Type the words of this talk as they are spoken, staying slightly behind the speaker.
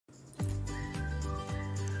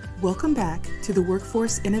Welcome back to the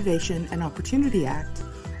Workforce Innovation and Opportunity Act,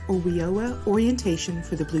 or WIOA, orientation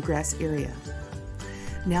for the Bluegrass area.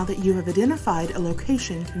 Now that you have identified a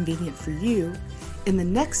location convenient for you, in the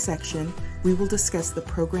next section, we will discuss the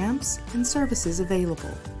programs and services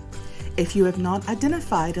available. If you have not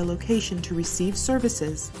identified a location to receive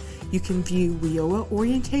services, you can view WIOA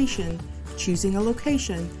orientation, choosing a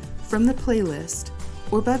location from the playlist,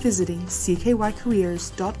 or by visiting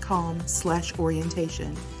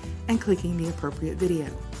ckycareers.com/orientation and clicking the appropriate video.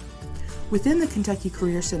 Within the Kentucky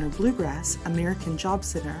Career Center Bluegrass American Job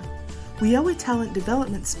Center, WIOA Talent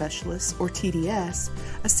Development Specialists, or TDS,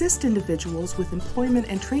 assist individuals with employment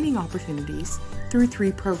and training opportunities through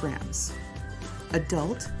 3 programs: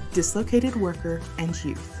 Adult, Dislocated Worker, and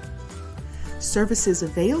Youth. Services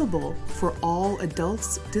available for all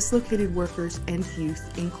adults, dislocated workers, and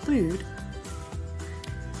youth include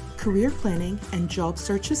career planning and job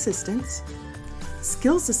search assistance,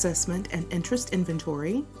 skills assessment and interest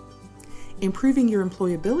inventory, improving your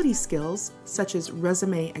employability skills such as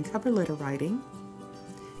resume and cover letter writing,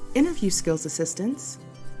 interview skills assistance,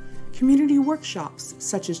 community workshops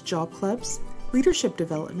such as job clubs, leadership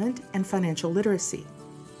development, and financial literacy,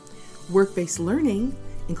 work-based learning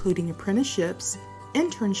including apprenticeships,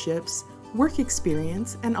 internships, work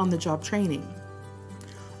experience, and on-the-job training,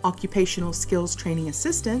 occupational skills training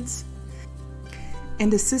assistance,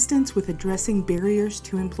 and assistance with addressing barriers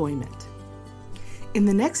to employment. In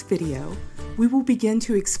the next video, we will begin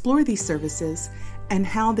to explore these services and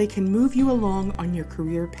how they can move you along on your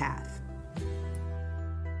career path.